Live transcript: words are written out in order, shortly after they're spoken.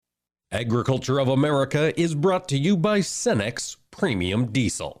Agriculture of America is brought to you by StoneX Premium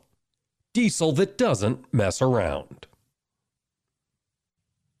Diesel. Diesel that doesn't mess around.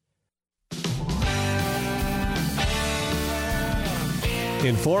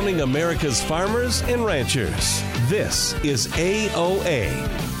 Informing America's farmers and ranchers. This is AOA,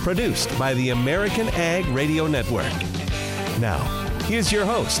 produced by the American Ag Radio Network. Now, here's your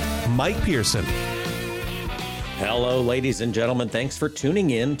host, Mike Pearson. Hello, ladies and gentlemen. Thanks for tuning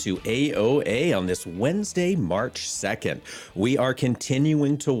in to AOA on this Wednesday, March 2nd. We are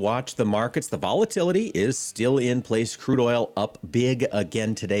continuing to watch the markets. The volatility is still in place. Crude oil up big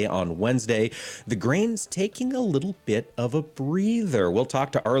again today on Wednesday. The grains taking a little bit of a breather. We'll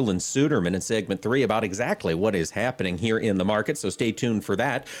talk to Arlan Suderman in segment 3 about exactly what is happening here in the market, so stay tuned for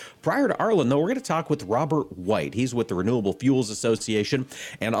that. Prior to Arlan, though, we're going to talk with Robert White. He's with the Renewable Fuels Association,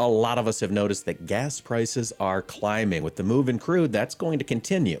 and a lot of us have noticed that gas prices are climbing. With the move in crude, that's going to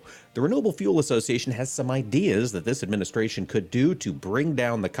continue. The Renewable Fuel Association has some ideas that this administration could do to bring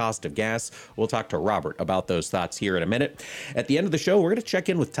down the cost of gas. We'll talk to Robert about those thoughts here in a minute. At the end of the show, we're going to check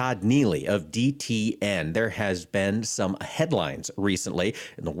in with Todd Neeley of DTN. There has been some headlines recently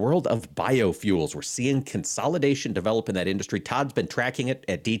in the world of biofuels. We're seeing consolidation develop in that industry. Todd's been tracking it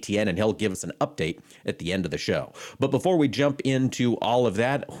at DTN, and he'll give us an update at the end of the show. But before we jump into all of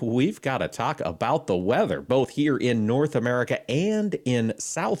that, we've got to talk about the weather, both here in North America and in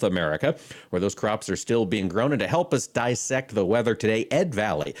South America, where those crops are still being grown. And to help us dissect the weather today, Ed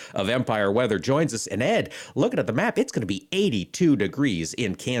Vallee of Empire Weather joins us. And Ed, looking at the map, it's going to be 82 degrees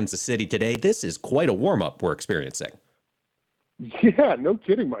in Kansas City today. This is quite a warm-up we're experiencing. Yeah, no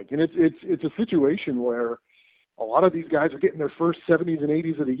kidding, Mike. And it's a situation where a lot of these guys are getting their first 70s and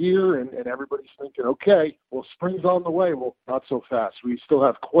 80s of the year, and everybody's thinking, okay, well, spring's on the way. Well, not so fast. We still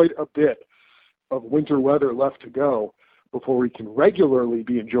have quite a bit of winter weather left to go before we can regularly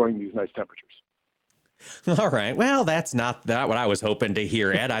be enjoying these nice temperatures. All right. Well, that's not what I was hoping to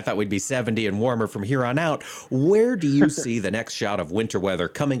hear, Ed. I thought we'd be 70 and warmer from here on out. Where do you see the next shot of winter weather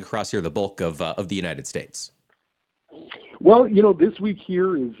coming across here, the bulk of the United States? Well, this week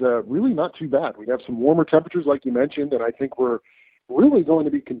here is really not too bad. We have some warmer temperatures, like you mentioned, and I think we're really going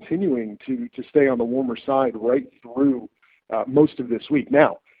to be continuing to stay on the warmer side right through most of this week.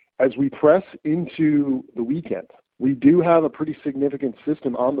 Now, as we press into the weekend, we do have a pretty significant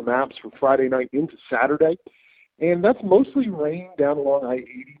system on the maps for Friday night into Saturday, and that's mostly rain down along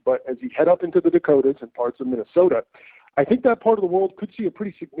I-80, but as you head up into the Dakotas and parts of Minnesota, I think that part of the world could see a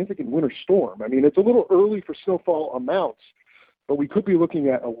pretty significant winter storm. I mean, it's a little early for snowfall amounts, but we could be looking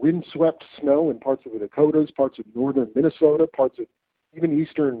at a windswept snow in parts of the Dakotas, parts of northern Minnesota, parts of even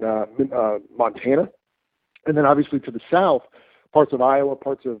eastern Montana, and then obviously to the south, parts of Iowa,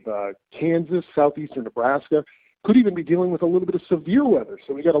 parts of Kansas, southeastern Nebraska, could even be dealing with a little bit of severe weather.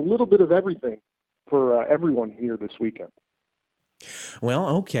 So we got a little bit of everything for everyone here this weekend. Well,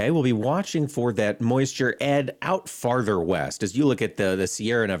 okay, we'll be watching for that moisture. Ed, out farther west, as you look at the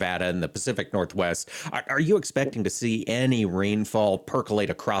Sierra Nevada and the Pacific Northwest, are you expecting to see any rainfall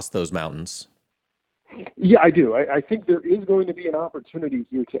percolate across those mountains? Yeah, I do. I think there is going to be an opportunity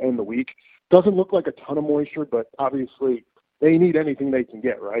here to end the week. Doesn't look like a ton of moisture, but obviously they need anything they can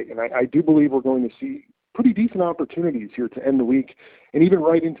get, right? And I do believe we're going to see pretty decent opportunities here to end the week. And even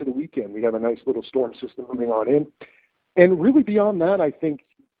right into the weekend, we have a nice little storm system moving on in. And really beyond that, I think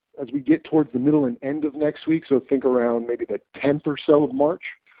as we get towards the middle and end of next week, so think around maybe the 10th or so of March,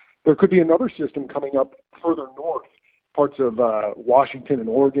 there could be another system coming up further north, parts of Washington and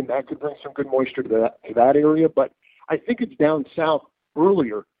Oregon. That could bring some good moisture to that area. But I think it's down south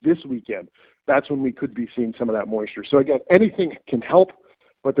earlier this weekend. That's when we could be seeing some of that moisture. So again, anything can help,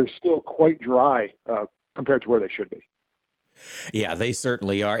 but they're still quite dry compared to where they should be. Yeah, they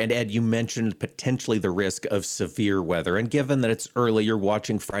certainly are. And Ed, you mentioned potentially the risk of severe weather. And given that it's early, you're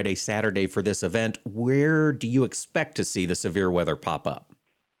watching Friday, Saturday for this event, where do you expect to see the severe weather pop up?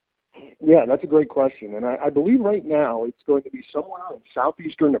 Yeah, that's a great question. And I believe right now it's going to be somewhere in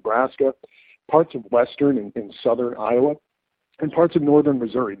southeastern Nebraska, parts of western and southern Iowa, and parts of northern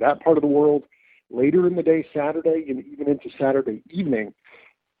Missouri. That part of the world, later in the day Saturday and even into Saturday evening,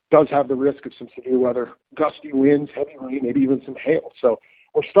 does have the risk of some severe weather, gusty winds, heavy rain, maybe even some hail. So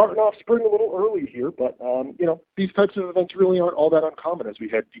we're starting off spring a little early here, but, these types of events really aren't all that uncommon as we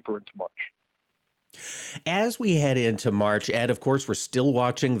head deeper into March. As we head into March, Ed, of course, we're still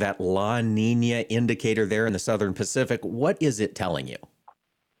watching that La Nina indicator there in the Southern Pacific. What is it telling you?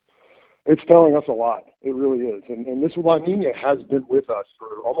 It's telling us a lot. It really is. And this La Nina has been with us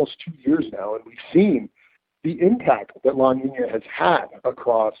for almost 2 years now, and we've seen the impact that La Nina has had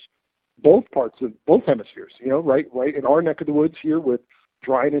across both parts of both hemispheres, right in our neck of the woods here with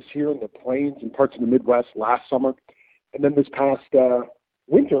dryness here in the plains and parts of the Midwest last summer. And then this past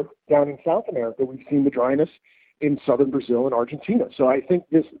winter down in South America, we've seen the dryness in southern Brazil and Argentina. So I think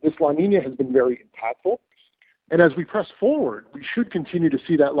this La Nina has been very impactful. And as we press forward, we should continue to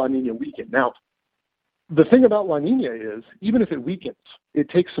see that La Nina weaken. Now, the thing about La Nina is, even if it weakens, it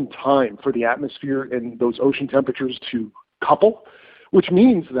takes some time for the atmosphere and those ocean temperatures to couple, which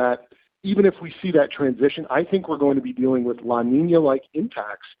means that even if we see that transition, I think we're going to be dealing with La Nina-like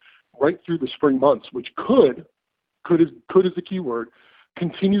impacts right through the spring months, which could is the key word,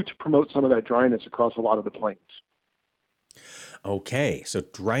 continue to promote some of that dryness across a lot of the plains. Okay, so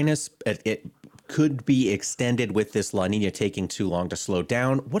dryness, it could be extended with this La Nina taking too long to slow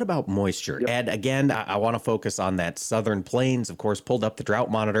down. What about moisture? Yep. Ed, again, I want to focus on that southern plains, of course, pulled up the drought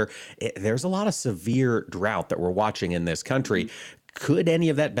monitor. There's a lot of severe drought that we're watching in this country. Could any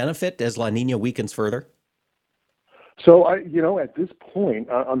of that benefit as La Nina weakens further? So, at this point,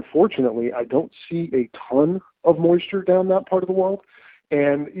 unfortunately, I don't see a ton of moisture down that part of the world.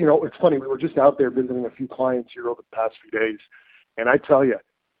 And, it's funny, we were just out there visiting a few clients here over the past few days. And I tell you,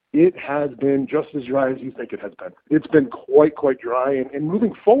 it has been just as dry as you think it has been. It's been quite dry. And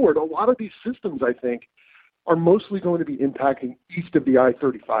moving forward, a lot of these systems, I think, are mostly going to be impacting east of the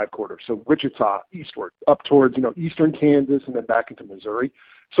I-35 corridor. So Wichita, eastward, up towards, eastern Kansas and then back into Missouri.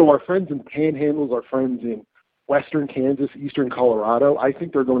 So our friends in Panhandles, our friends in western Kansas, eastern Colorado, I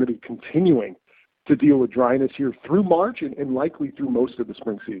think they're going to be continuing to deal with dryness here through March and likely through most of the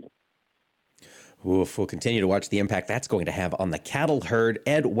spring season. Oof, we'll continue to watch the impact that's going to have on the cattle herd.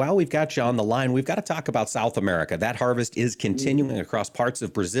 Ed, while we've got you on the line, we've got to talk about South America. That harvest is continuing across parts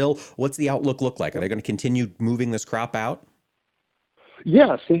of Brazil. What's the outlook look like? Are they going to continue moving this crop out?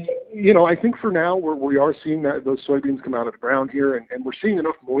 Yeah, so, I think for now we are seeing those soybeans come out of the ground here, and we're seeing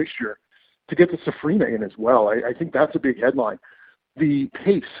enough moisture to get the safrinha in as well. I think that's a big headline. The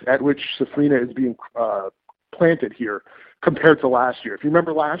pace at which safrinha is being planted here compared to last year. If you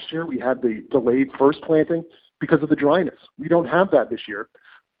remember last year, we had the delayed first planting because of the dryness. We don't have that this year.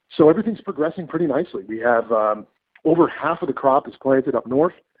 So everything's progressing pretty nicely. We have over half of the crop is planted up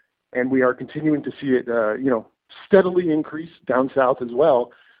north, and we are continuing to see it, steadily increase down south as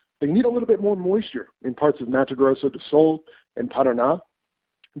well. They need a little bit more moisture in parts of Mato Grosso do Sul and Paraná.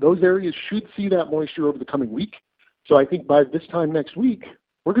 Those areas should see that moisture over the coming week. So I think by this time next week,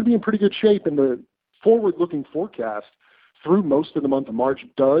 we're going to be in pretty good shape, and the forward-looking forecast through most of the month of March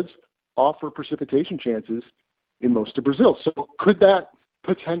does offer precipitation chances in most of Brazil. So could that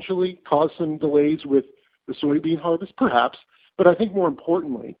potentially cause some delays with the soybean harvest? Perhaps. But I think more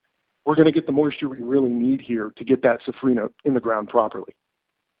importantly, we're going to get the moisture we really need here to get that safrinha in the ground properly.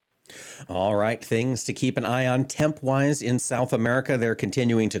 All right, things to keep an eye on temp-wise in South America. They're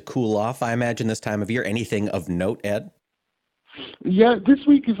continuing to cool off, I imagine, this time of year. Anything of note, Ed? Yeah, this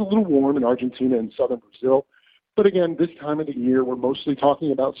week is a little warm in Argentina and southern Brazil. But again, this time of the year, we're mostly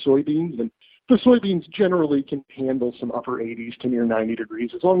talking about soybeans, and the soybeans generally can handle some upper 80s to near 90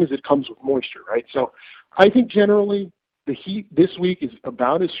 degrees as long as it comes with moisture, right? So I think generally the heat this week is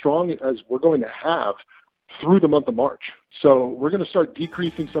about as strong as we're going to have through the month of March. So we're going to start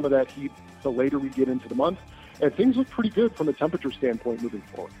decreasing some of that heat the later we get into the month, and things look pretty good from a temperature standpoint moving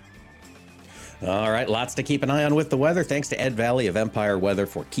forward. All right, lots to keep an eye on with the weather. Thanks to Ed Vallee of Empire Weather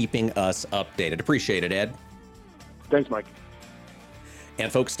for keeping us updated. Appreciate it, Ed. Thanks, Mike.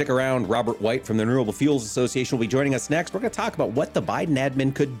 And folks, stick around. Robert White from the Renewable Fuels Association will be joining us next. We're going to talk about what the Biden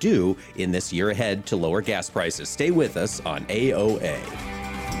admin could do in this year ahead to lower gas prices. Stay with us on AOA.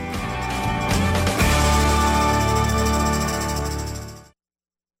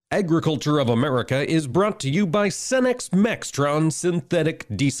 Agriculture of America is brought to you by Cenex Maxtron synthetic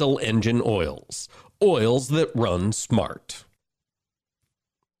diesel engine oils. Oils that run smart.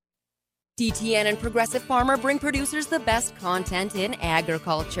 DTN and Progressive Farmer bring producers the best content in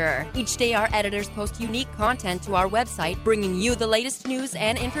agriculture. Each day, our editors post unique content to our website, bringing you the latest news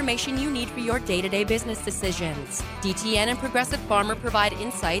and information you need for your day-to-day business decisions. DTN and Progressive Farmer provide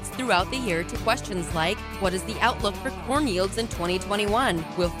insights throughout the year to questions like, what is the outlook for corn yields in 2021?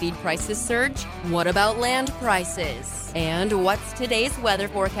 Will feed prices surge? What about land prices? And what's today's weather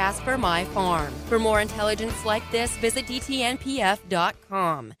forecast for my farm? For more intelligence like this, visit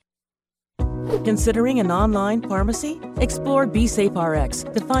dtnpf.com. Considering an online pharmacy? Explore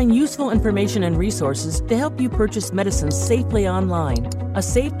BeSafeRx to find useful information and resources to help you purchase medicines safely online. A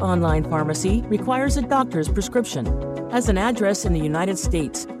safe online pharmacy requires a doctor's prescription, has an address in the United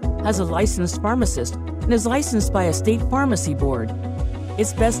States, has a licensed pharmacist, and is licensed by a state pharmacy board.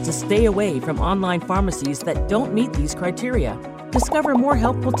 It's best to stay away from online pharmacies that don't meet these criteria. Discover more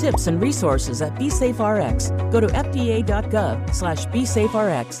helpful tips and resources at BeSafeRx. Go to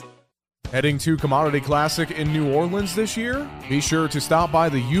fda.gov/BeSafeRx. Heading to Commodity Classic in New Orleans this year? Be sure to stop by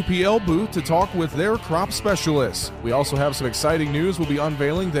the UPL booth to talk with their crop specialists. We also have some exciting news we'll be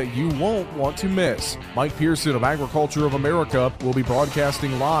unveiling that you won't want to miss. Mike Pearson of Agriculture of America will be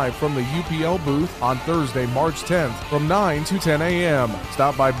broadcasting live from the UPL booth on Thursday, March 10th from 9 to 10 a.m.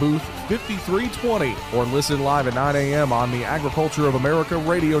 Stop by booth 5320 or listen live at 9 a.m. on the Agriculture of America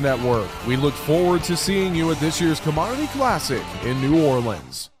radio network. We look forward to seeing you at this year's Commodity Classic in New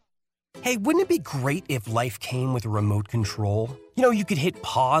Orleans. Hey, wouldn't it be great if life came with a remote control? You know, you could hit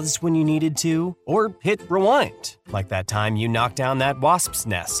pause when you needed to, or hit rewind, like that time you knocked down that wasp's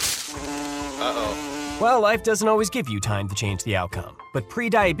nest. Uh-oh. Well, life doesn't always give you time to change the outcome, but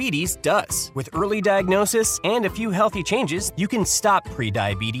prediabetes does. With early diagnosis and a few healthy changes, you can stop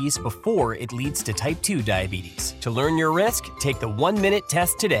prediabetes before it leads to type 2 diabetes. To learn your risk, take the 1-minute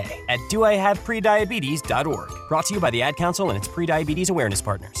test today at doihaveprediabetes.org. Brought to you by the Ad Council and its prediabetes awareness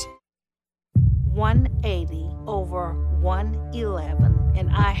partners. 180 over 111, and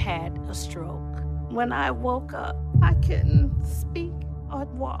I had a stroke. When I woke up, I couldn't speak or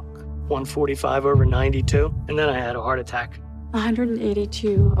walk. 145 over 92, and then I had a heart attack.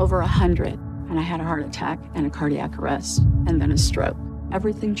 182 over 100, and I had a heart attack and a cardiac arrest, and then a stroke.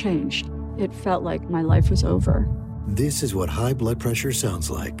 Everything changed. It felt like my life was over. This is what high blood pressure sounds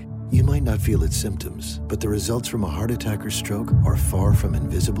like. You might not feel its symptoms, but the results from a heart attack or stroke are far from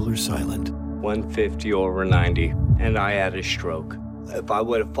invisible or silent. 150 over 90, and I had a stroke. If I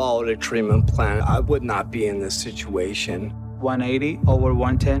would have followed a treatment plan, I would not be in this situation. 180 over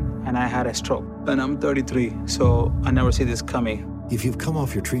 110, and I had a stroke. And I'm 33, so I never see this coming. If you've come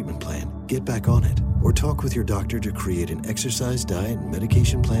off your treatment plan, get back on it, or talk with your doctor to create an exercise, diet, and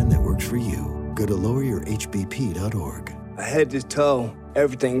medication plan that works for you. Go to loweryourhbp.org. Head to toe,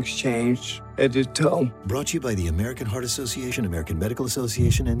 everything's changed. Head to toe. Brought to you by the American Heart Association, American Medical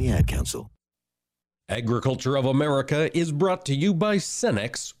Association, and the Ad Council. Agriculture of America is brought to you by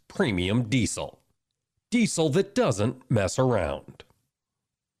StoneX Premium Diesel. Diesel that doesn't mess around.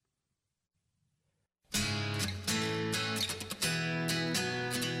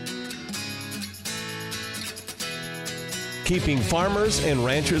 Keeping farmers and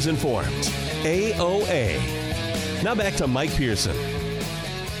ranchers informed. AOA. Now back to Mike Pearson.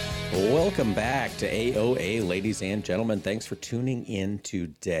 Welcome back to AOA, ladies and gentlemen. Thanks for tuning in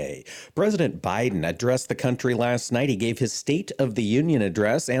today. President Biden addressed the country last night. He gave his State of the Union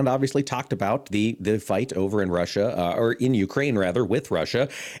address and obviously talked about the fight over in Russia, or in Ukraine, rather, with Russia.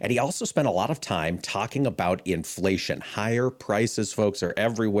 And he also spent a lot of time talking about inflation. Higher prices, folks, are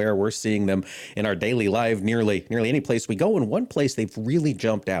everywhere. We're seeing them in our daily life, nearly any place we go. And one place they've really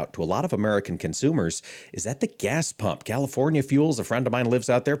jumped out to a lot of American consumers is at the gas pump. California Fuels, a friend of mine lives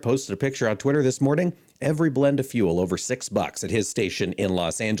out there, posted a picture on Twitter this morning. Every blend of fuel over $6 at his station in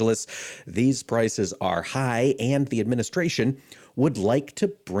Los Angeles. These prices are high, and the administration would like to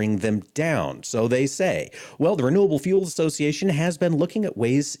bring them down, so they say. Well, the Renewable Fuels Association has been looking at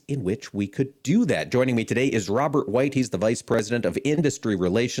ways in which we could do that. Joining me today is Robert White. He's the Vice President of Industry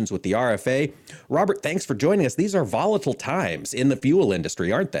Relations with the RFA. Robert, thanks for joining us. These are volatile times in the fuel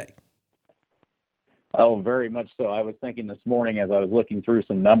industry, aren't they? Oh, very much so. I was thinking this morning as I was looking through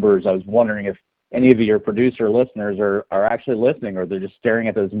some numbers, I was wondering if any of your producer listeners are actually listening, or they're just staring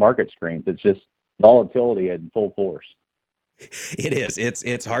at those market screens. It's just volatility in full force. It is.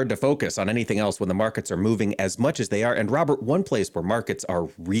 It's hard to focus on anything else when the markets are moving as much as they are. And Robert, one place where markets are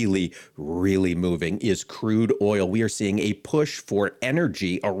really, really moving is crude oil. We are seeing a push for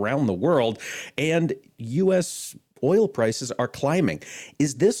energy around the world, and U.S. oil prices are climbing.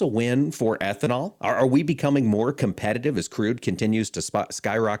 Is this a win for ethanol? Are we becoming more competitive as crude continues to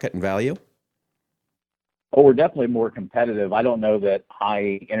skyrocket in value? Oh, we're definitely more competitive. I don't know that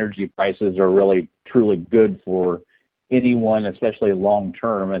high energy prices are really truly good for anyone, especially long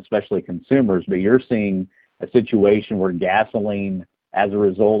term, especially consumers. But you're seeing a situation where gasoline, as a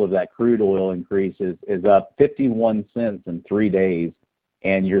result of that crude oil increase, is up 51 cents in 3 days.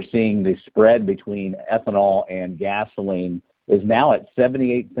 And you're seeing the spread between ethanol and gasoline is now at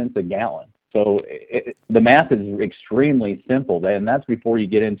 78 cents a gallon. So the math is extremely simple, and that's before you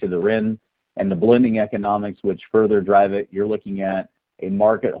get into the RIN and the blending economics, which further drive it. You're looking at a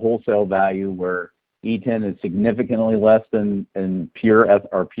market wholesale value where E10 is significantly less than pure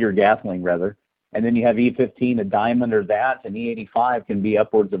gasoline, rather. And then you have E15, a dime under that, and E85 can be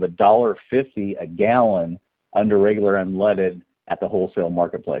upwards of $1.50 a gallon under regular unleaded at the wholesale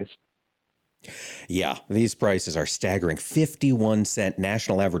marketplace. Yeah, these prices are staggering. 51-cent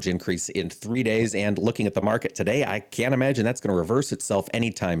national average increase in 3 days. And looking at the market today, I can't imagine that's going to reverse itself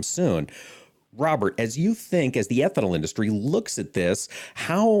anytime soon. Robert, as you think, as the ethanol industry looks at this,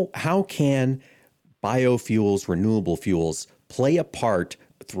 how can biofuels, renewable fuels play a part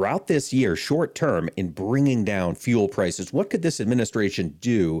throughout this year, short term, in bringing down fuel prices? What could this administration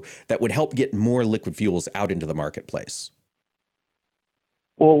do that would help get more liquid fuels out into the marketplace?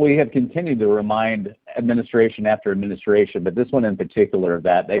 Well, we have continued to remind administration after administration, but this one in particular,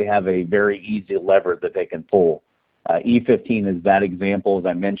 that they have a very easy lever that they can pull. E15 is that example. As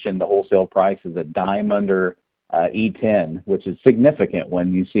I mentioned, the wholesale price is a dime under E10, which is significant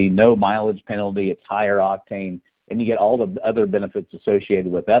when you see no mileage penalty, it's higher octane, and you get all the other benefits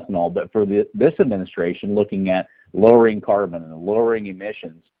associated with ethanol. But for this administration, looking at lowering carbon and lowering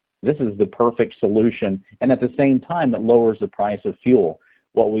emissions, this is the perfect solution. And at the same time, it lowers the price of fuel.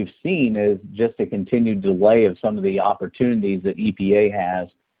 What we've seen is just a continued delay of some of the opportunities that EPA has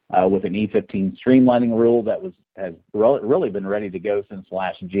with an E15 streamlining rule that has really been ready to go since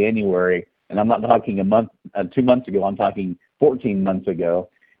last January. And I'm not talking 2 months ago, I'm talking 14 months ago.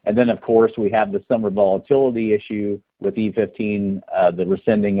 And then, of course, we have the summer volatility issue with E15, the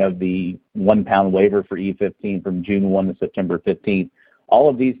rescinding of the 1 pound waiver for E15 from June 1 to September 15th. All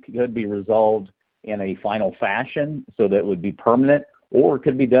of these could be resolved in a final fashion so that it would be permanent, or it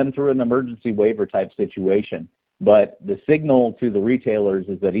could be done through an emergency waiver type situation. But the signal to the retailers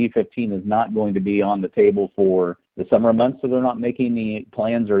is that E15 is not going to be on the table for the summer months, so they're not making any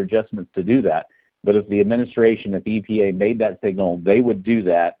plans or adjustments to do that. But if the administration, if EPA made that signal, they would do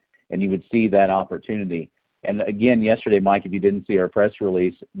that, and you would see that opportunity. And again, yesterday, Mike, if you didn't see our press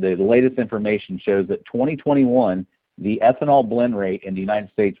release, the latest information shows that 2021, the ethanol blend rate in the United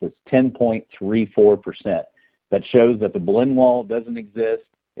States was 10.34%. That shows that the blend wall doesn't exist.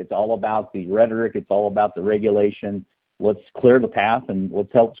 It's all about the rhetoric. It's all about the regulation. Let's clear the path and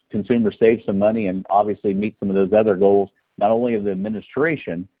let's help consumers save some money and obviously meet some of those other goals, not only of the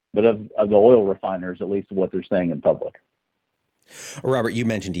administration, but of the oil refiners, at least what they're saying in public. Robert, you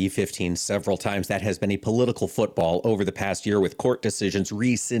mentioned E15 several times. That has been a political football over the past year with court decisions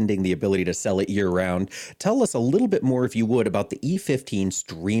rescinding the ability to sell it year-round. Tell us a little bit more, if you would, about the E15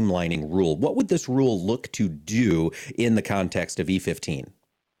 streamlining rule. What would this rule look to do in the context of E15?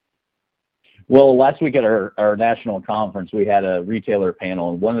 Well, last week at our national conference, we had a retailer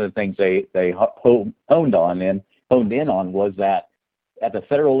panel, and one of the things they honed in on was that at the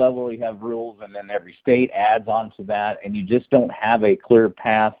federal level, you have rules, and then every state adds on to that, and you just don't have a clear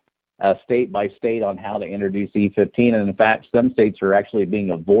path state by state on how to introduce E15. And in fact, some states are actually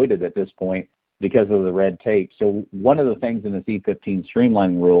being avoided at this point because of the red tape. So one of the things in this E15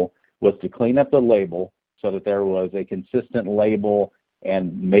 streamlining rule was to clean up the label so that there was a consistent label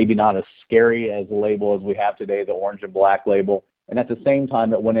and maybe not as scary as a label as we have today, the orange and black label. And at the same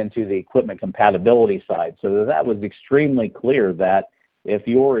time, it went into the equipment compatibility side. So that was extremely clear that if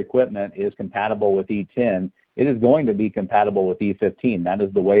your equipment is compatible with E10, it is going to be compatible with E15. That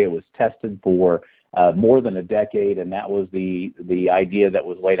is the way it was tested for more than a decade, and that was the idea that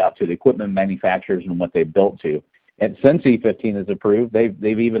was laid out to the equipment manufacturers and what they built to. And since E15 is approved,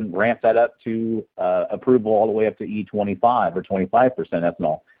 they've even ramped that up to approval all the way up to E25 or 25%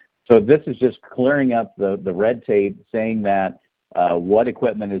 ethanol. So this is just clearing up the red tape, saying that what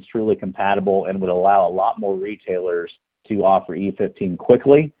equipment is truly compatible and would allow a lot more retailers to offer E15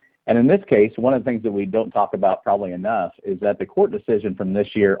 quickly. And in this case, one of the things that we don't talk about probably enough is that the court decision from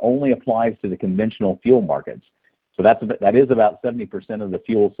this year only applies to the conventional fuel markets. So that is about 70% of the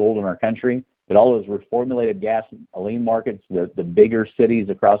fuel sold in our country. But all those reformulated gasoline markets, the bigger cities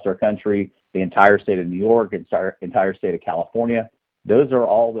across our country, the entire state of New York, entire state of California, those are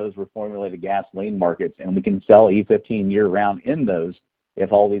all those reformulated gasoline markets, and we can sell E15 year-round in those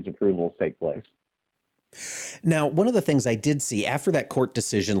if all these approvals take place. Now, one of the things I did see after that court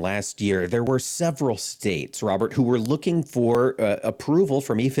decision last year, there were several states, Robert, who were looking for approval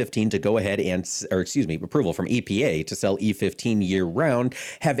from E15 to go ahead approval from EPA to sell E15 year round.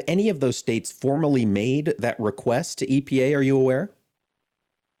 Have any of those states formally made that request to EPA? Are you aware?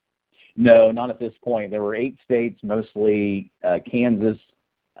 No, not at this point. There were 8 states, mostly Kansas,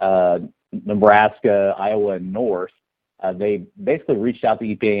 Nebraska, Iowa, and North. They basically reached out to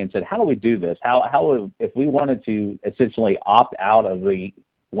EPA and said, how do we do this? How if we wanted to essentially opt out of the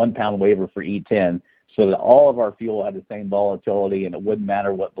 1 pound waiver for E10 so that all of our fuel had the same volatility and it wouldn't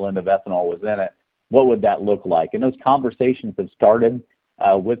matter what blend of ethanol was in it, what would that look like? And those conversations have started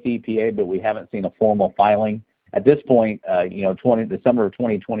with EPA, but we haven't seen a formal filing. At this point, the summer of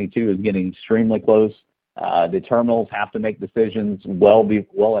 2022 is getting extremely close. The terminals have to make decisions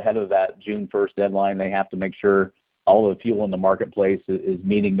well ahead of that June 1st deadline. They have to make sure all the fuel in the marketplace is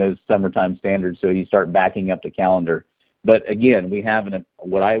meeting those summertime standards, so you start backing up the calendar. But again, we have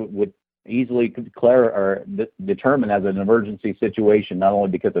what I would easily determine as an emergency situation, not only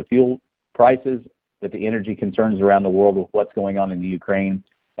because of fuel prices, but the energy concerns around the world with what's going on in the Ukraine.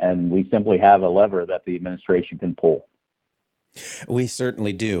 And we simply have a lever that the administration can pull. We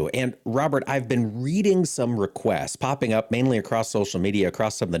certainly do. And Robert, I've been reading some requests popping up mainly across social media,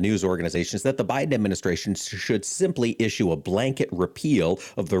 across some of the news organizations, that the Biden administration should simply issue a blanket repeal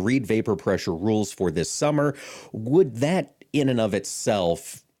of the Reid vapor pressure rules for this summer. Would that in and of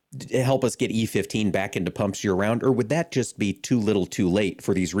itself help us get E15 back into pumps year round, or would that just be too little too late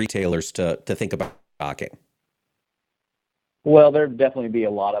for these retailers to think about stocking? Well, there'd definitely be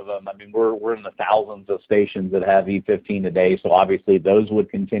a lot of them. I mean, we're in the thousands of stations that have E15 today, so obviously those would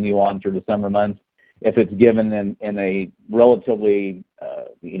continue on through the summer months. If it's given in a relatively,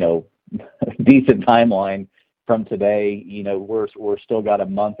 decent timeline from today, we're still got a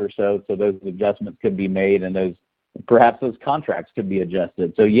month or so those adjustments could be made, and perhaps those contracts could be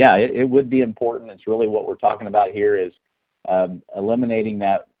adjusted. So yeah, it would be important. It's really what we're talking about here is eliminating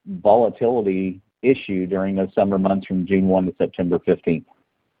that volatility issue during those summer months from June 1 to September 15th.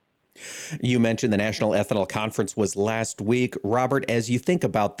 You mentioned the National Ethanol Conference was last week. Robert, as you think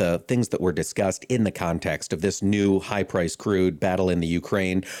about the things that were discussed in the context of this new high-priced crude battle in the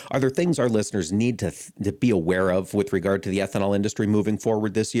Ukraine, are there things our listeners need to be aware of with regard to the ethanol industry moving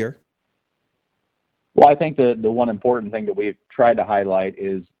forward this year? Well, I think the one important thing that we've tried to highlight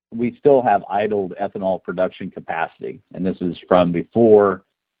is we still have idled ethanol production capacity, and this is from before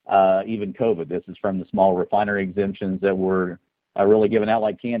even COVID. This is from the small refinery exemptions that were really given out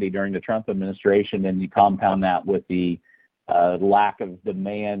like candy during the Trump administration, and you compound that with the lack of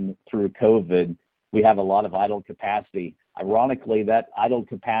demand through COVID, we have a lot of idle capacity. Ironically, that idle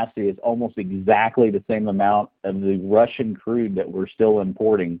capacity is almost exactly the same amount of the Russian crude that we're still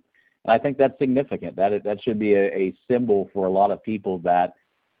importing. And I think that's significant. That should be a symbol for a lot of people that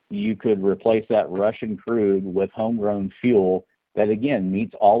you could replace that Russian crude with homegrown fuel that, again,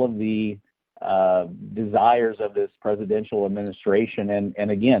 meets all of the desires of this presidential administration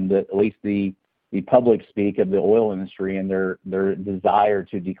and again, at least the public speak of the oil industry and their desire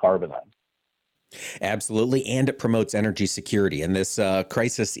to decarbonize. Absolutely, and it promotes energy security. And this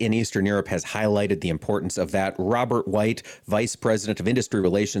crisis in Eastern Europe has highlighted the importance of that. Robert White, Vice President of Industry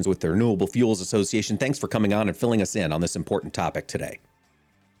Relations with the Renewable Fuels Association, thanks for coming on and filling us in on this important topic today.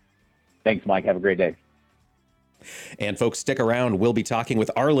 Thanks, Mike. Have a great day. And folks, stick around. We'll be talking with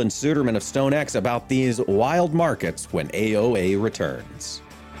Arlan Suderman of StoneX about these wild markets when AOA returns.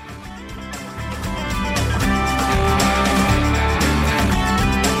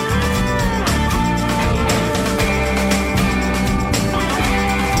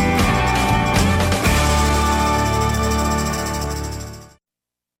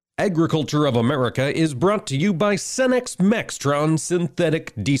 Agriculture of America is brought to you by Cenex Maxtron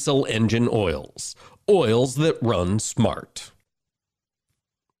synthetic diesel engine oils. Oils that run smart.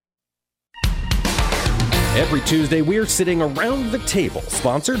 Every Tuesday, we're sitting around the table,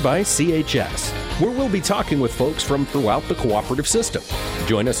 sponsored by CHS, where we'll be talking with folks from throughout the cooperative system.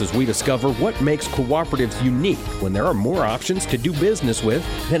 Join us as we discover what makes cooperatives unique when there are more options to do business with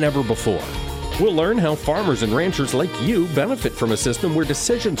than ever before. We'll learn how farmers and ranchers like you benefit from a system where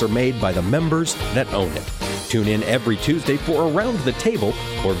decisions are made by the members that own it. Tune in every Tuesday for Around the Table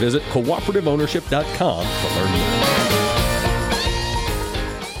or visit cooperativeownership.com to learn more.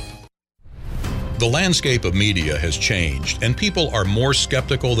 The landscape of media has changed, and people are more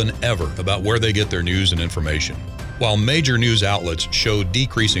skeptical than ever about where they get their news and information. While major news outlets show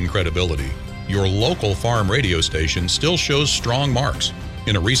decreasing credibility, your local farm radio station still shows strong marks.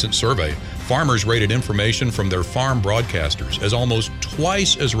 In a recent survey, farmers rated information from their farm broadcasters as almost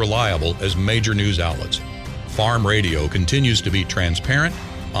twice as reliable as major news outlets. Farm radio continues to be transparent,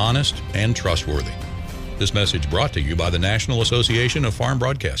 honest, and trustworthy. This message brought to you by the National Association of Farm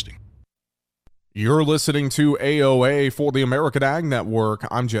Broadcasting. You're listening to AOA for the American Ag Network.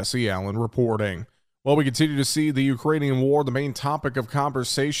 I'm Jesse Allen reporting. Well, we continue to see the Ukrainian war the main topic of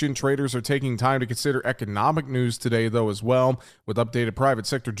conversation. Traders are taking time to consider economic news today, though, as well, with updated private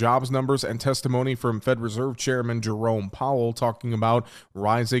sector jobs numbers and testimony from Fed Reserve Chairman Jerome Powell talking about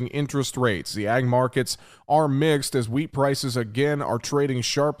rising interest rates. The ag markets are mixed as wheat prices again are trading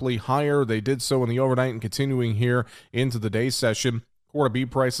sharply higher. They did so in the overnight and continuing here into the day session. Corn and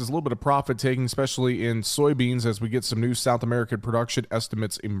beef prices, a little bit of profit taking, especially in soybeans as we get some new South American production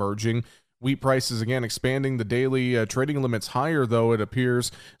estimates emerging. Wheat prices again expanding the daily trading limits higher, though, it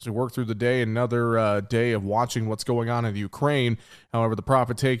appears, as we work through the day. Another day of watching what's going on in Ukraine. However, the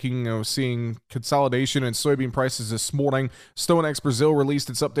profit taking, seeing consolidation in soybean prices this morning. StoneX Brazil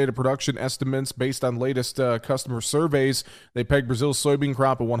released its updated production estimates based on latest customer surveys. They pegged Brazil's soybean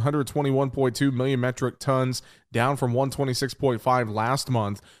crop at 121.2 million metric tons, down from 126.5 last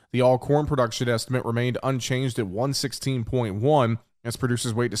month. The all corn production estimate remained unchanged at 116.1. as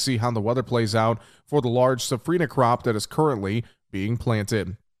producers wait to see how the weather plays out for the large safrinha crop that is currently being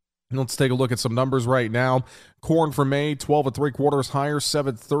planted. And let's take a look at some numbers right now. Corn for May, 12 3/4 higher,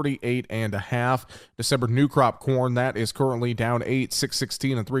 738 1/2. December new crop corn, that is currently down 8,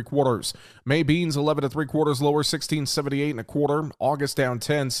 616 3/4. May beans, 11 3/4 lower, 1678 1/4. August down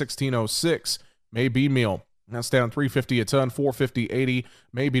 10, 1606. May bean meal, that's down 350 a ton, 450.80.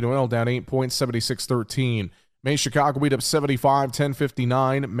 May bean oil down 8 points, 76.13. May Chicago wheat up 75,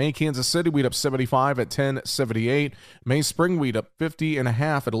 10.59. May Kansas City wheat up 75 at 10.78. May spring wheat up 50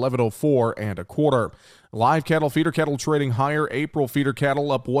 1/2 at 11.04 1/4. Live cattle, feeder cattle trading higher. April feeder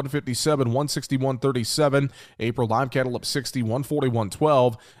cattle up 157, 161.37. April live cattle up 60,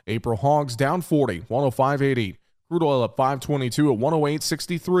 141.12. April hogs down 40, 105.80. Crude oil up 522 at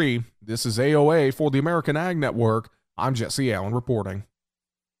 108.63. This is AOA for the American Ag Network. I'm Jesse Allen reporting.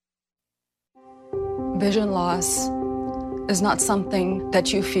 Vision loss is not something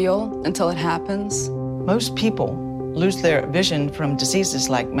that you feel until it happens. Most people lose their vision from diseases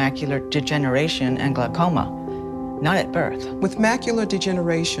like macular degeneration and glaucoma, not at birth. With macular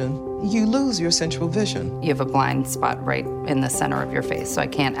degeneration, you lose your central vision. You have a blind spot right in the center of your face, so I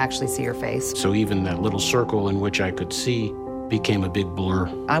can't actually see your face. So even that little circle in which I could see became a big blur.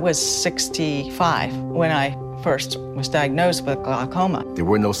 I was 65 when I first was diagnosed with glaucoma. There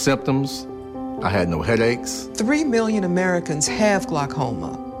were no symptoms. I had no headaches. 3 million Americans have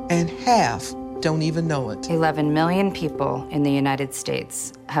glaucoma, and half don't even know it. 11 million people in the United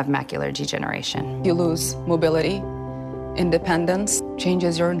States have macular degeneration. You lose mobility, independence,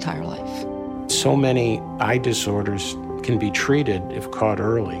 changes your entire life. So many eye disorders can be treated if caught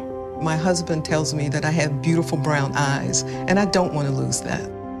early. My husband tells me that I have beautiful brown eyes, and I don't want to lose that.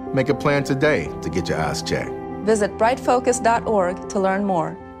 Make a plan today to get your eyes checked. Visit brightfocus.org to learn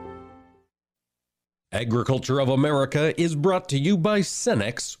more. Agriculture of America is brought to you by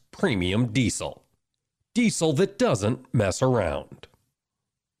StoneX Premium Diesel. Diesel that doesn't mess around.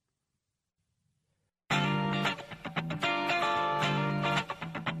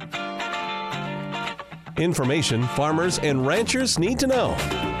 Information farmers and ranchers need to know.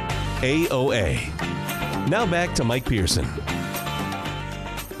 AOA. Now back to Mike Pearson.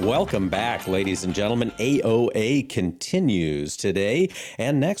 Welcome back, ladies and gentlemen. AOA continues today.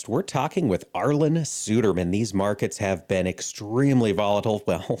 And next, we're talking with Arlan Suderman. These markets have been extremely volatile.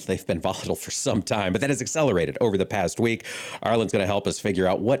 Well, they've been volatile for some time, but that has accelerated over the past week. Arlan's going to help us figure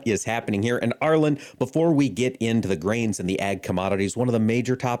out what is happening here. And Arlan, before we get into the grains and the ag commodities, one of the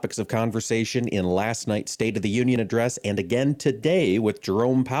major topics of conversation in last night's State of the Union address, and again today with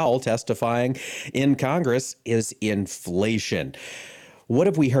Jerome Powell testifying in Congress, is inflation. What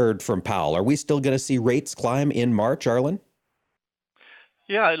have we heard from Powell? Are we still going to see rates climb in March, Arlan?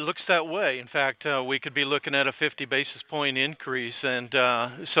 Yeah, it looks that way. In fact, we could be looking at a 50 basis point increase, and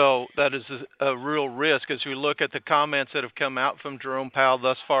so that is a real risk. As we look at the comments that have come out from Jerome Powell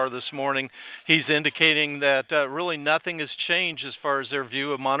thus far this morning, he's indicating that really nothing has changed as far as their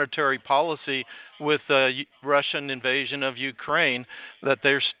view of monetary policy with the Russian invasion of Ukraine, that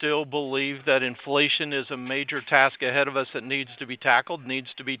they still believe that inflation is a major task ahead of us that needs to be tackled, needs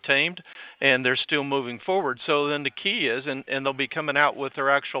to be tamed, and they're still moving forward. So then the key is, and they'll be coming out with their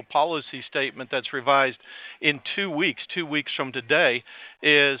actual policy statement that's revised in 2 weeks from today,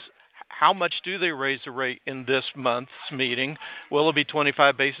 is how much do they raise the rate in this month's meeting? Will it be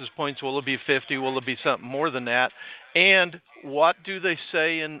 25 basis points? Will it be 50? Will it be something more than that? And what do they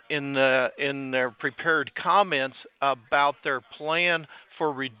say in their prepared comments about their plan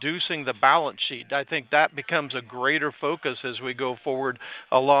for reducing the balance sheet? I think that becomes a greater focus as we go forward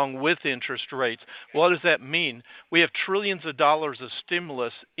along with interest rates. What does that mean? We have trillions of dollars of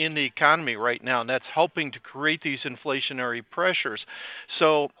stimulus in the economy right now, and that's helping to create these inflationary pressures.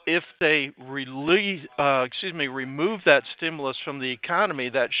 So if they remove that stimulus from the economy,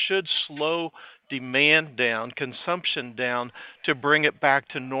 that should slow demand down, consumption down, to bring it back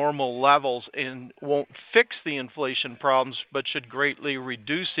to normal levels, and won't fix the inflation problems, but should greatly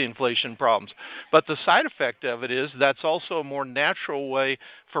reduce the inflation problems. But the side effect of it is that's also a more natural way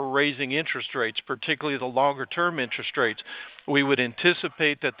for raising interest rates, particularly the longer-term interest rates. We would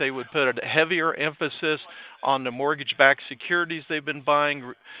anticipate that they would put a heavier emphasis on the mortgage-backed securities they've been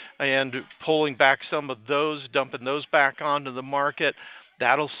buying and pulling back some of those, dumping those back onto the market.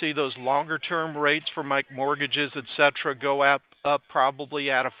 That'll see those longer-term rates for mortgages, et cetera, go up probably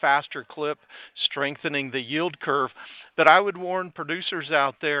at a faster clip, strengthening the yield curve. But I would warn producers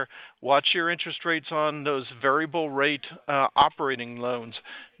out there, watch your interest rates on those variable rate operating loans,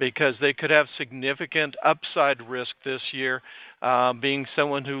 because they could have significant upside risk this year. Being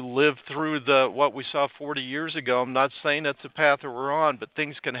someone who lived through what we saw 40 years ago, I'm not saying that's the path that we're on, but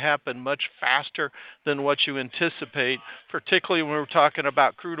things can happen much faster than what you anticipate, particularly when we're talking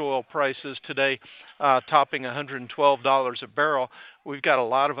about crude oil prices today topping $112 a barrel. We've got a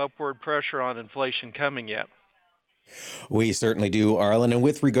lot of upward pressure on inflation coming yet. We certainly do, Arlan. And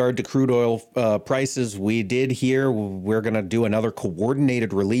with regard to crude oil prices, we did hear we're going to do another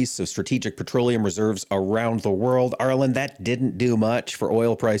coordinated release of strategic petroleum reserves around the world. Arlan, that didn't do much for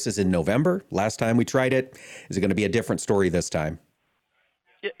oil prices in November. Last time we tried it. Is it going to be a different story this time?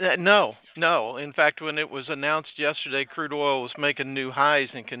 No. In fact, when it was announced yesterday, crude oil was making new highs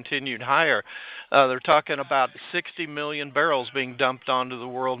and continued higher. They're talking about 60 million barrels being dumped onto the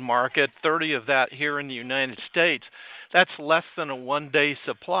world market, 30 of that here in the United States. That's less than a one-day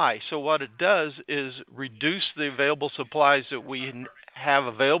supply. So what it does is reduce the available supplies that we have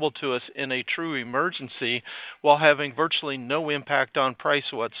available to us in a true emergency, while having virtually no impact on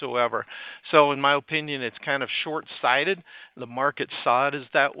price whatsoever. So in my opinion, it's kind of short-sighted. The market saw it as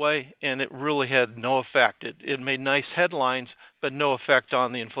that way, and it really had no effect. It made nice headlines, but no effect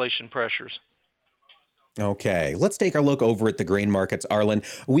on the inflation pressures. Okay, let's take a look over at the grain markets, Arlan.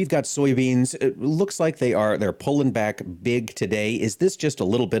 We've got soybeans. It looks like they're pulling back big today. Is this just a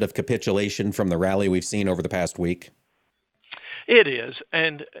little bit of capitulation from the rally we've seen over the past week? It is.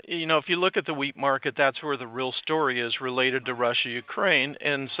 And, if you look at the wheat market, that's where the real story is related to Russia, Ukraine,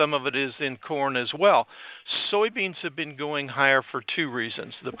 and some of it is in corn as well. Soybeans have been going higher for two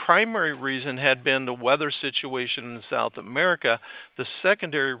reasons. The primary reason had been the weather situation in South America. The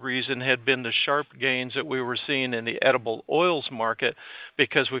secondary reason had been the sharp gains that we were seeing in the edible oils market,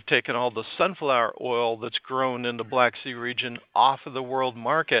 because we've taken all the sunflower oil that's grown in the Black Sea region off of the world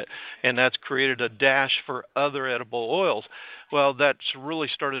market, and that's created a dash for other edible oils. Well, that's really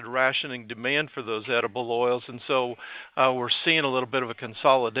started rationing demand for those edible oils, and so we're seeing a little bit of a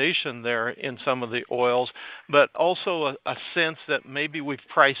consolidation there in some of the oils, but also a sense that maybe we've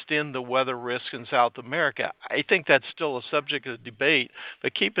priced in the weather risk in South America. I think that's still a subject of debate,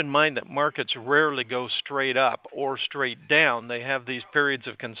 but keep in mind that markets rarely go straight up or straight down. They have these periods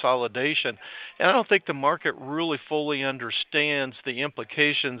of consolidation, and I don't think the market really fully understands the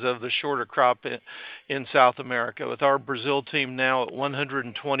implications of the shorter crop in South America. With our Brazil team now at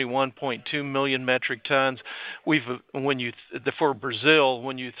 121.2 million metric tons, for Brazil,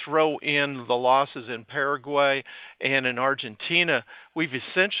 when you throw in the losses in Paraguay and in Argentina, we've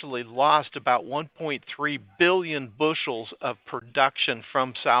essentially lost about 1.3 billion bushels of production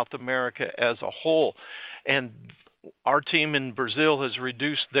from South America as a whole. And our team in Brazil has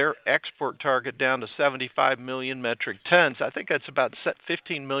reduced their export target down to 75 million metric tons. I think that's about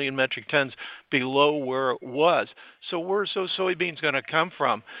 15 million metric tons below where it was. So where's those soybeans going to come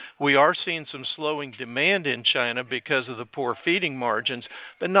from? We are seeing some slowing demand in China because of the poor feeding margins,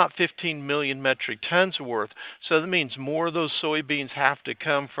 but not 15 million metric tons worth. So that means more of those soybeans have to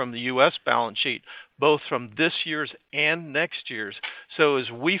come from the U.S. balance sheet, both from this year's and next year's. So as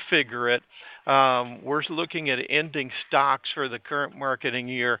we figure it, we're looking at ending stocks for the current marketing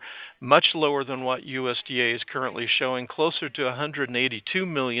year much lower than what USDA is currently showing, closer to 182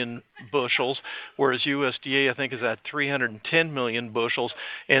 million bushels, whereas USDA, I think, is at 310 million bushels.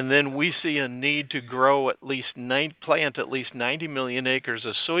 And then we see a need to grow plant at least 90 million acres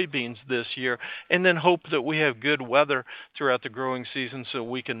of soybeans this year, and then hope that we have good weather throughout the growing season so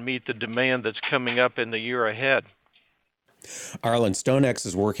we can meet the demand that's coming up in the year ahead. Arlan, StoneX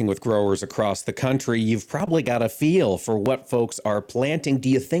is working with growers across the country. You've probably got a feel for what folks are planting. Do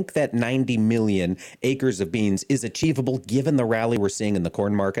you think that 90 million acres of beans is achievable given the rally we're seeing in the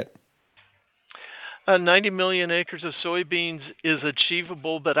corn market? 90 million acres of soybeans is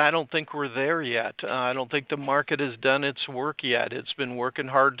achievable, but I don't think we're there yet. I don't think the market has done its work yet. It's been working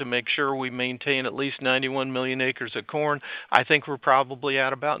hard to make sure we maintain at least 91 million acres of corn. I think we're probably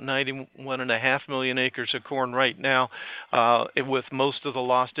at about 91.5 million acres of corn right now, with most of the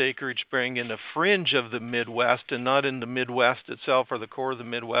lost acreage being in the fringe of the Midwest and not in the Midwest itself or the core of the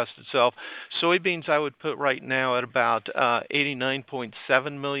Midwest itself. Soybeans I would put right now at about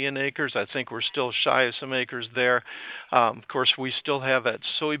 89.7 million acres. I think we're still shy buy some acres there. Of course, we still have that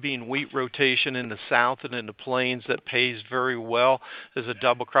soybean wheat rotation in the south and in the plains that pays very well as a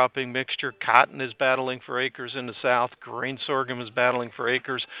double cropping mixture. Cotton is battling for acres in the south. Grain sorghum is battling for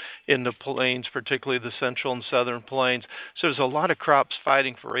acres in the plains, particularly the central and southern plains. So there's a lot of crops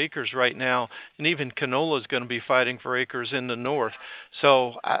fighting for acres right now, and even canola is going to be fighting for acres in the north.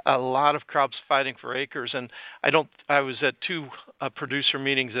 So a lot of crops fighting for acres. And I was at two producer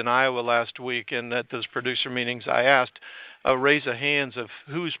meetings in Iowa last week, and at those producer meetings I asked raise of hands of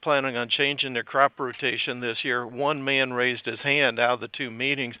who's planning on changing their crop rotation this year. One man raised his hand out of the two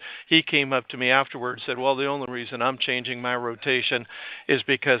meetings. He came up to me afterwards and said, well, the only reason I'm changing my rotation is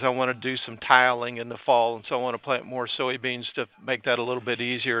because I want to do some tiling in the fall, and so I want to plant more soybeans to make that a little bit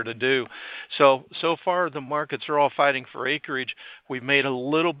easier to do. So far the markets are all fighting for acreage. We've made a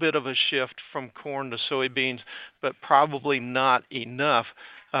little bit of a shift from corn to soybeans, but probably not enough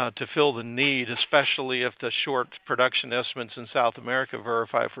to fill the need, especially if the short production estimates in South America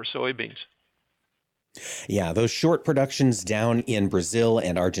verify for soybeans. Yeah, those short productions down in Brazil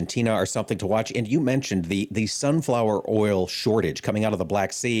and Argentina are something to watch. And you mentioned the sunflower oil shortage coming out of the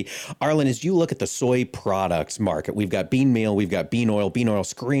Black Sea. Arlan, as you look at the soy products market, we've got bean meal, we've got bean oil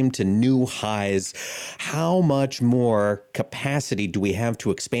screamed to new highs. How much more capacity do we have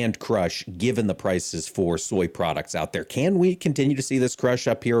to expand crush given the prices for soy products out there? Can we continue to see this crush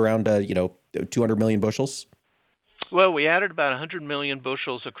up here around, 200 million bushels? Well, we added about 100 million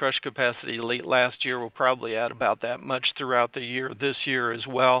bushels of crush capacity late last year. We'll probably add about that much throughout the year, this year as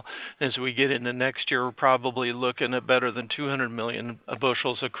well. As we get into next year, we're probably looking at better than 200 million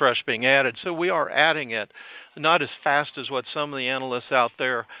bushels of crush being added. So we are adding it, not as fast as what some of the analysts out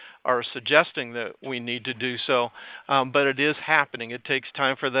there are suggesting that we need to do so, but it is happening. It takes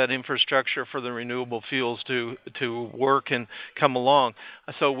time for that infrastructure for the renewable fuels to work and come along.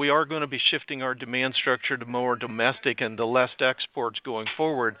 So we are going to be shifting our demand structure to more domestic and to less exports going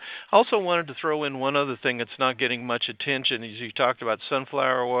forward. I also wanted to throw in one other thing that's not getting much attention. As you talked about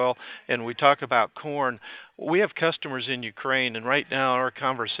sunflower oil and we talk about corn, we have customers in Ukraine, and right now our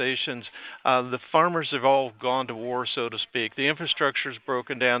conversations, the farmers have all gone to war, so to speak. The infrastructure is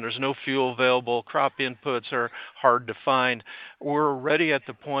broken down. There's no fuel available. Crop inputs are hard to find. We're already at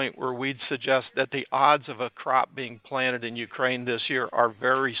the point where we'd suggest that the odds of a crop being planted in Ukraine this year are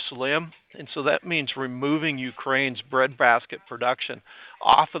very slim. And so that means removing Ukraine's breadbasket production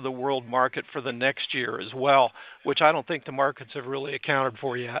off of the world market for the next year as well, which I don't think the markets have really accounted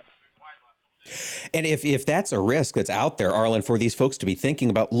for yet. And if that's a risk that's out there, Arlan, for these folks to be thinking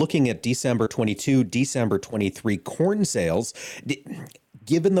about looking at December 22, December 23 corn sales,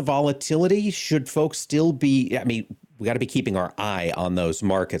 given the volatility, should folks still be, we got to be keeping our eye on those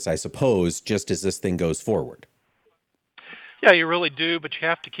markets, I suppose, just as this thing goes forward. Yeah, you really do, but you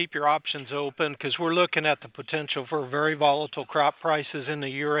have to keep your options open because we're looking at the potential for very volatile crop prices in the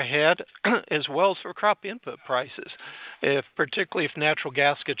year ahead, as well as for crop input prices. Particularly if natural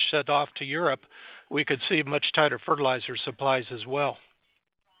gas gets shut off to Europe, we could see much tighter fertilizer supplies as well.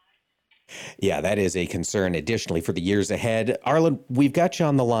 Yeah, that is a concern additionally for the years ahead. Arlan, we've got you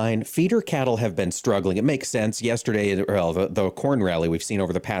on the line. Feeder cattle have been struggling. It makes sense. Yesterday, the corn rally we've seen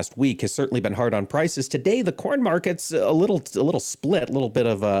over the past week has certainly been hard on prices. Today, the corn market's a little split, a little bit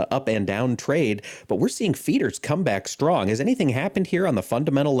of a up and down trade, but we're seeing feeders come back strong. Has anything happened here on the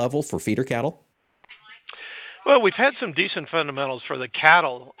fundamental level for feeder cattle? Well, we've had some decent fundamentals for the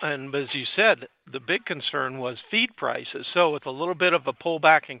cattle, and as you said, the big concern was feed prices. So with a little bit of a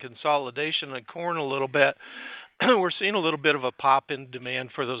pullback and consolidation in corn a little bit, we're seeing a little bit of a pop in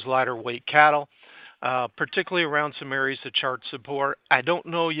demand for those lighter weight cattle, particularly around some areas of chart support. I don't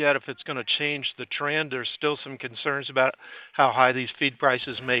know yet if it's going to change the trend. There's still some concerns about how high these feed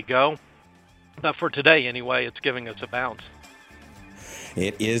prices may go. But for today, anyway, it's giving us a bounce.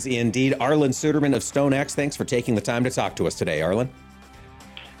 It is indeed. Arlan Suderman of StoneX, thanks for taking the time to talk to us today, Arlan.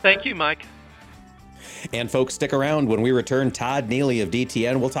 Thank you, Mike. And folks, stick around. When we return, Todd Neeley of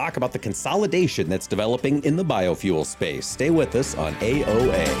DTN will talk about the consolidation that's developing in the biofuel space. Stay with us on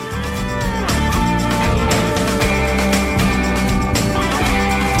AOA.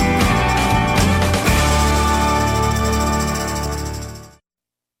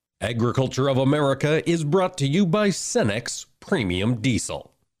 Agriculture of America is brought to you by Cenex Premium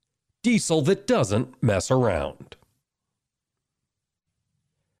Diesel. Diesel that doesn't mess around.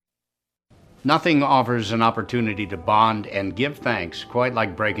 Nothing offers an opportunity to bond and give thanks quite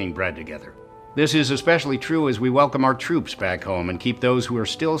like breaking bread together. This is especially true as we welcome our troops back home and keep those who are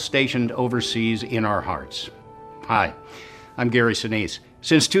still stationed overseas in our hearts. Hi, I'm Gary Sinise.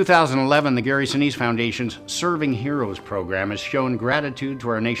 Since 2011, the Gary Sinise Foundation's Serving Heroes program has shown gratitude to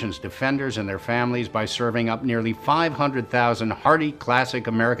our nation's defenders and their families by serving up nearly 500,000 hearty classic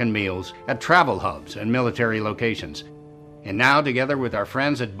American meals at travel hubs and military locations. And now, together with our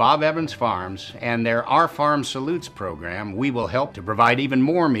friends at Bob Evans Farms and their Our Farm Salutes program, we will help to provide even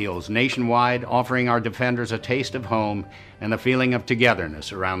more meals nationwide, offering our defenders a taste of home and a feeling of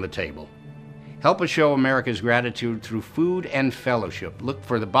togetherness around the table. Help us show America's gratitude through food and fellowship. Look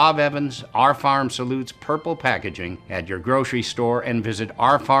for the Bob Evans Our Farm Salutes purple packaging at your grocery store and visit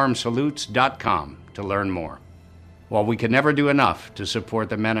ourfarmsalutes.com to learn more. While we can never do enough to support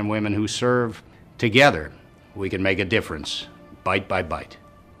the men and women who serve, together we can make a difference, bite by bite.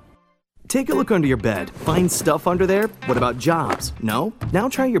 Take a look under your bed. Find stuff under there? What about jobs? No? Now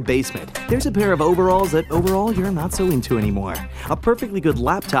try your basement. There's a pair of overalls that overall you're not so into anymore. A perfectly good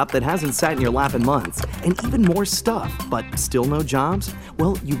laptop that hasn't sat in your lap in months. And even more stuff, but still no jobs?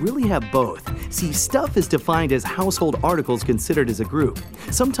 Well, you really have both. See, stuff is defined as household articles considered as a group.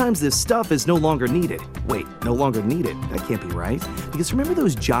 Sometimes this stuff is no longer needed. Wait, no longer needed? That can't be right. Because remember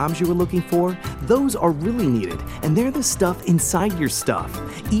those jobs you were looking for? Those are really needed, and they're the stuff inside your stuff.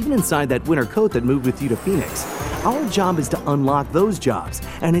 Even inside that winter coat that moved with you to Phoenix. Our job is to unlock those jobs,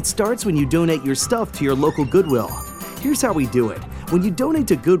 and it starts when you donate your stuff to your local Goodwill. Here's how we do it. When you donate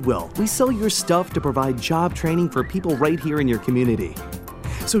to Goodwill, we sell your stuff to provide job training for people right here in your community.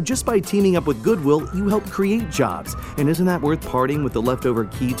 So just by teaming up with Goodwill, you help create jobs. And isn't that worth parting with the leftover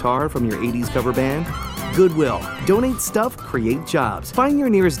keytar from your 80s cover band? Goodwill. Donate stuff, create jobs. Find your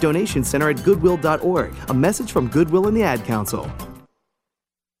nearest donation center at goodwill.org. A message from Goodwill and the Ad Council.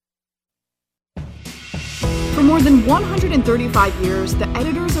 For more than 135 years, the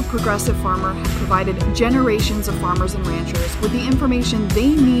editors of Progressive Farmer have provided generations of farmers and ranchers with the information they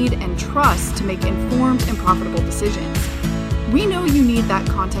need and trust to make informed and profitable decisions. We know you need that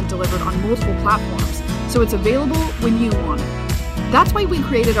content delivered on multiple platforms, so it's available when you want it. That's why we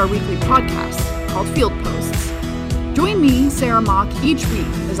created our weekly podcast called Field Posts. Join me, Sarah Mock, each week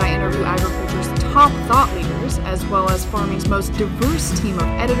as I interview agriculture's top thought leaders, as well as farming's most diverse team of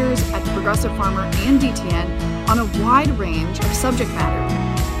editors at Progressive Farmer and DTN on a wide range of subject matter.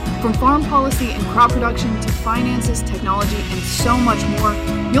 From farm policy and crop production to finances, technology, and so much more,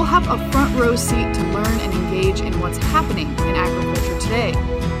 you'll have a front row seat to learn and engage in what's happening in agriculture today.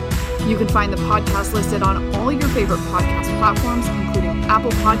 You can find the podcast listed on all your favorite podcast platforms, including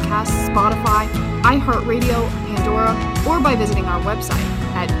Apple Podcasts, Spotify, iHeartRadio, Pandora, or by visiting our website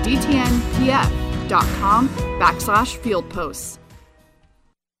at dtnpf.com/fieldposts.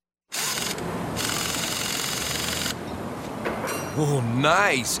 Oh,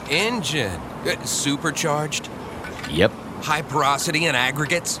 nice engine. Supercharged? Yep. High porosity and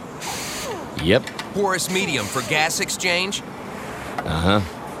aggregates? Yep. Porous medium for gas exchange? Uh-huh.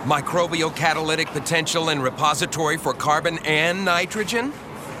 Microbial catalytic potential and repository for carbon and nitrogen?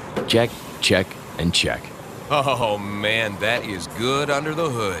 Check, check, and check. Oh, man, that is good under the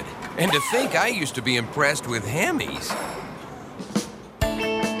hood. And to think I used to be impressed with Hemis.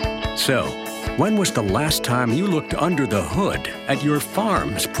 So, when was the last time you looked under the hood at your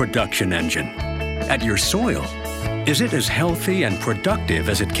farm's production engine? At your soil? Is it as healthy and productive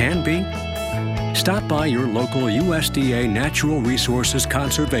as it can be? Stop by your local USDA Natural Resources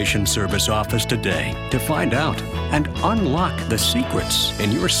Conservation Service office today to find out and unlock the secrets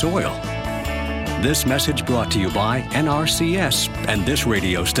in your soil. This message brought to you by NRCS and this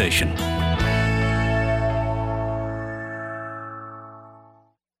radio station.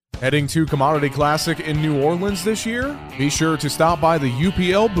 Heading to Commodity Classic in New Orleans this year? Be sure to stop by the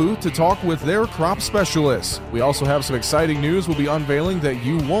UPL booth to talk with their crop specialists. We also have some exciting news we'll be unveiling that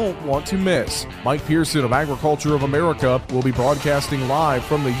you won't want to miss. Mike Pearson of Agriculture of America will be broadcasting live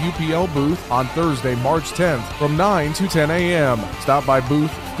from the UPL booth on Thursday, March 10th from 9 to 10 a.m. Stop by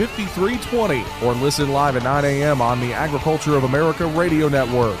booth 5320 or listen live at 9 a.m. on the Agriculture of America radio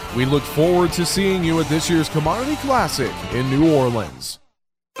network. We look forward to seeing you at this year's Commodity Classic in New Orleans.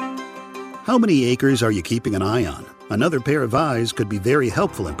 How many acres are you keeping an eye on? Another pair of eyes could be very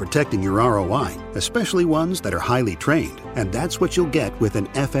helpful in protecting your ROI, especially ones that are highly trained. And that's what you'll get with an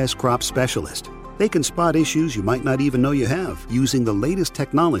FS crop specialist. They can spot issues you might not even know you have using the latest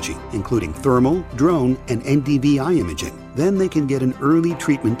technology, including thermal, drone, and NDVI imaging. Then they can get an early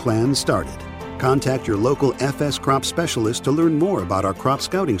treatment plan started. Contact your local FS crop specialist to learn more about our crop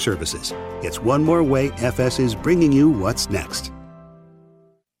scouting services. It's one more way FS is bringing you what's next.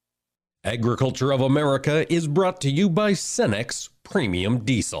 Agriculture of America is brought to you by StoneX Premium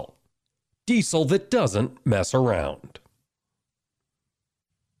Diesel. Diesel that doesn't mess around.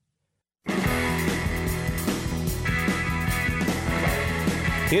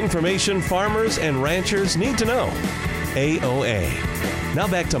 Information farmers and ranchers need to know. AOA. Now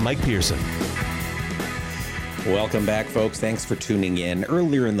back to Mike Pearson. Welcome back, folks. Thanks for tuning in.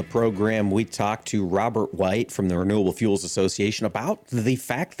 Earlier in the program, we talked to Robert White from the Renewable Fuels Association about the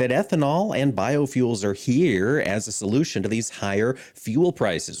fact that ethanol and biofuels are here as a solution to these higher fuel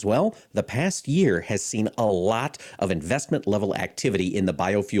prices. Well, the past year has seen a lot of investment level activity in the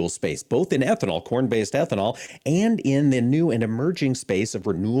biofuel space, both in ethanol, corn-based ethanol, and in the new and emerging space of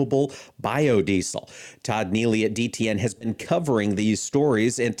renewable biodiesel. Todd Neeley at DTN has been covering these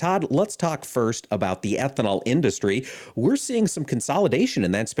stories. And Todd, let's talk first about the ethanol industry. We're seeing some consolidation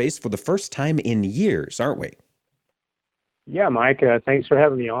in that space for the first time in years, aren't we? Yeah, Mike, thanks for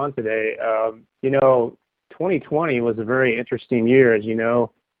having me on today. 2020 was a very interesting year. As you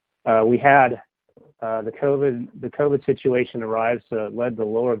know, we had the COVID situation arrive, so it led to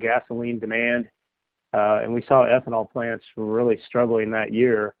lower gasoline demand, and we saw ethanol plants really struggling that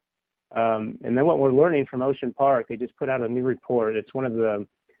year. And then what we're learning from Ocean Park, they just put out a new report. It's one of the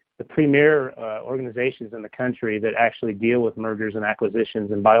premier organizations in the country that actually deal with mergers and acquisitions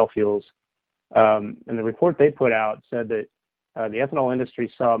in biofuels. And the report they put out said that the ethanol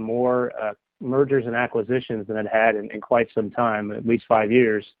industry saw more mergers and acquisitions than it had in quite some time, at least 5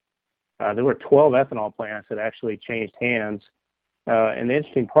 years. There were 12 ethanol plants that actually changed hands. And the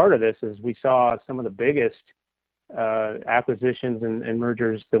interesting part of this is we saw some of the biggest acquisitions and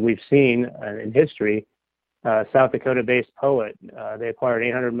mergers that we've seen in history. South Dakota-based Poet, they acquired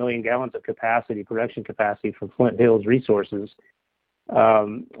 800 million gallons of production capacity from Flint Hills Resources.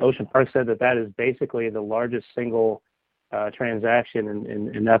 Ocean Park said that is basically the largest single transaction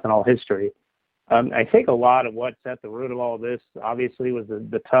in ethanol history. I think a lot of what's at the root of all of this, obviously, was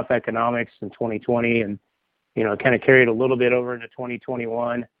the tough economics in 2020, and it kind of carried a little bit over into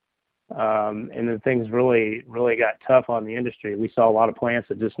 2021. And then things really got tough on the industry. We saw a lot of plants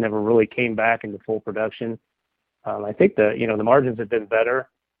that just never really came back into full production. I think the margins have been better,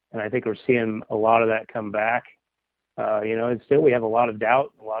 and I think we're seeing a lot of that come back. And still we have a lot of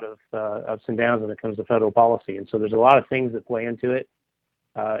doubt, a lot of ups and downs when it comes to federal policy. And so there's a lot of things that play into it.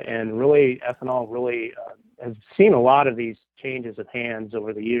 And really, ethanol really has seen a lot of these changes of hands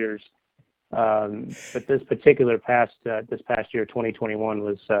over the years. But this particular past year, 2021,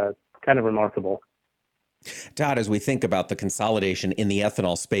 was kind of remarkable. Todd, as we think about the consolidation in the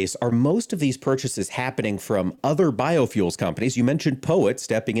ethanol space, are most of these purchases happening from other biofuels companies? You mentioned Poet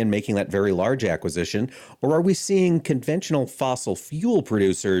stepping in, making that very large acquisition. Or are we seeing conventional fossil fuel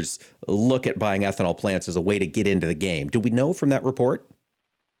producers look at buying ethanol plants as a way to get into the game? Do we know from that report?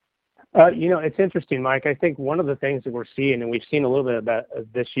 It's interesting, Mike. I think one of the things that we're seeing, and we've seen a little bit about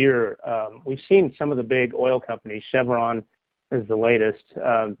this year, we've seen some of the big oil companies, Chevron is the latest,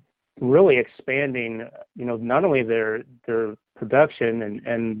 really expanding, not only their production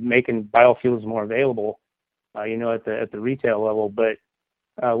and making biofuels more available, at the retail level, but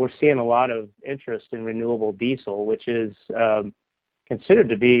we're seeing a lot of interest in renewable diesel, which is considered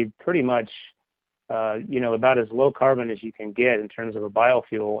to be pretty much, about as low carbon as you can get in terms of a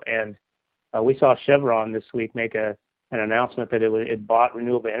biofuel. And we saw Chevron this week make an announcement that it bought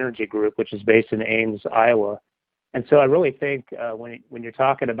Renewable Energy Group, which is based in Ames, Iowa. And so I really think when you're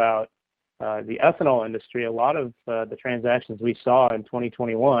talking about the ethanol industry, a lot of the transactions we saw in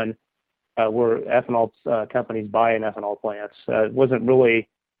 2021 were ethanol companies buying ethanol plants. It wasn't really,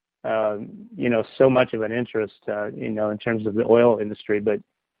 so much of an interest, in terms of the oil industry, but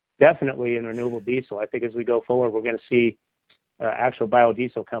definitely in renewable diesel. I think as we go forward, we're going to see actual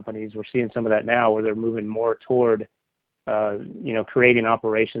biodiesel companies. We're seeing some of that now where they're moving more toward, creating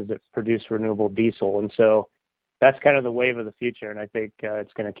operations that produce renewable diesel. And so that's kind of the wave of the future, and I think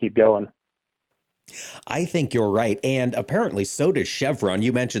it's going to keep going. I think you're right, and apparently so does Chevron.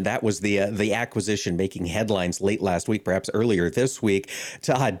 You mentioned that was the acquisition making headlines late last week, perhaps earlier this week.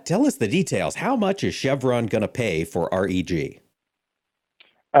 Todd, tell us the details. How much is Chevron going to pay for REG?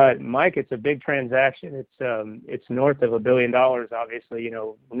 Mike, it's a big transaction. It's north of $1 billion. Obviously,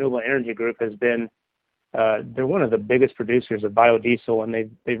 Renewable Energy Group has been they're one of the biggest producers of biodiesel,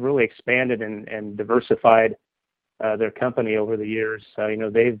 and they've really expanded and diversified their company over the years.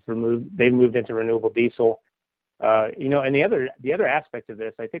 They've moved into renewable diesel. And the other aspect of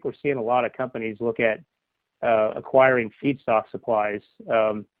this, I think we're seeing a lot of companies look at acquiring feedstock supplies.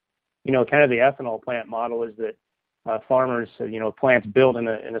 Kind of the ethanol plant model is that farmers, plants built in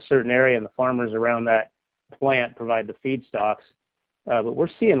a certain area, and the farmers around that plant provide the feedstocks. But we're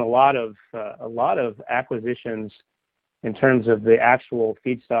seeing a lot of acquisitions in terms of the actual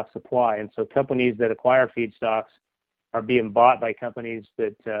feedstock supply, and so companies that acquire feedstocks are being bought by companies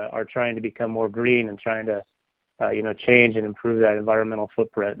that are trying to become more green and trying to change and improve that environmental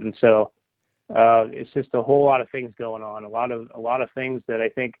footprint. And so it's just a whole lot of things going on. A lot of things that I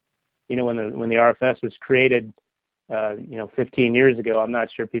think, when the RFS was created, 15 years ago, I'm not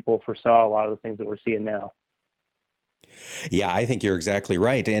sure people foresaw a lot of the things that we're seeing now. Yeah, I think you're exactly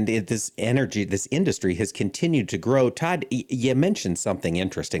right. And this industry has continued to grow. Todd, you mentioned something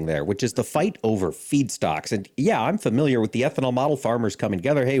interesting there, which is the fight over feedstocks. And yeah, I'm familiar with the ethanol model, farmers coming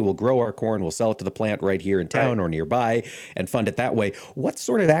together. Hey, we'll grow our corn, we'll sell it to the plant right here in town or nearby and fund it that way. What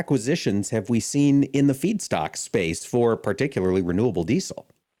sort of acquisitions have we seen in the feedstock space for particularly renewable diesel?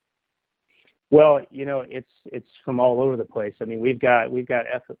 Well, it's from all over the place. I mean, we've got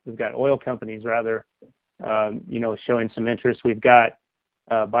oil companies rather, showing some interest. We've got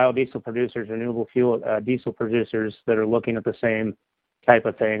biodiesel producers, renewable fuel diesel producers that are looking at the same type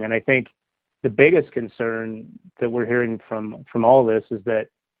of thing. And I think the biggest concern that we're hearing from all this is that,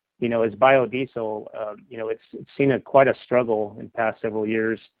 as biodiesel, it's seen quite a struggle in the past several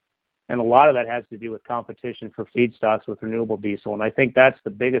years. And a lot of that has to do with competition for feedstocks with renewable diesel. And I think that's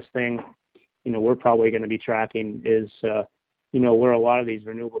the biggest thing, we're probably going to be tracking is, where a lot of these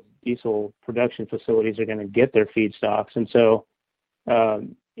renewable diesel production facilities are going to get their feedstocks. And so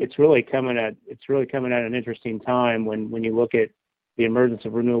it's really coming at an interesting time when you look at the emergence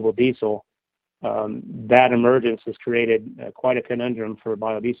of renewable diesel. That emergence has created quite a conundrum for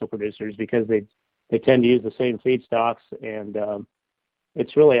biodiesel producers because they tend to use the same feedstocks, and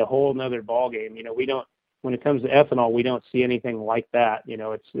it's really a whole nother ballgame. When it comes to ethanol, we don't see anything like that.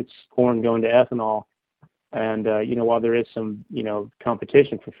 It's corn going to ethanol. And, while there is some,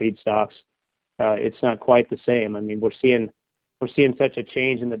 competition for feedstocks, it's not quite the same. I mean, we're seeing such a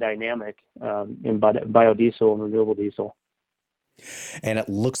change in the dynamic in biodiesel and renewable diesel. And it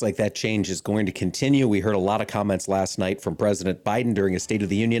looks like that change is going to continue. We heard a lot of comments last night from President Biden during his State of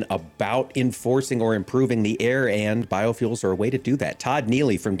the Union about enforcing or improving the air, and biofuels are a way to do that. Todd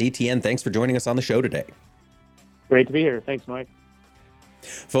Neeley from DTN, thanks for joining us on the show today. Great to be here. Thanks, Mike.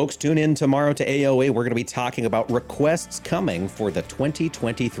 Folks, tune in tomorrow to AOA. We're going to be talking about requests coming for the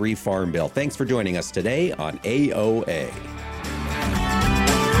 2023 Farm Bill. Thanks for joining us today on AOA.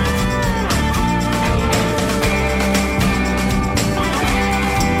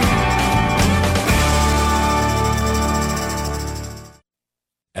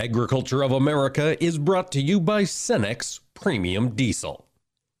 Agriculture of America is brought to you by StoneX Premium Diesel.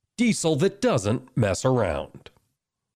 Diesel that doesn't mess around.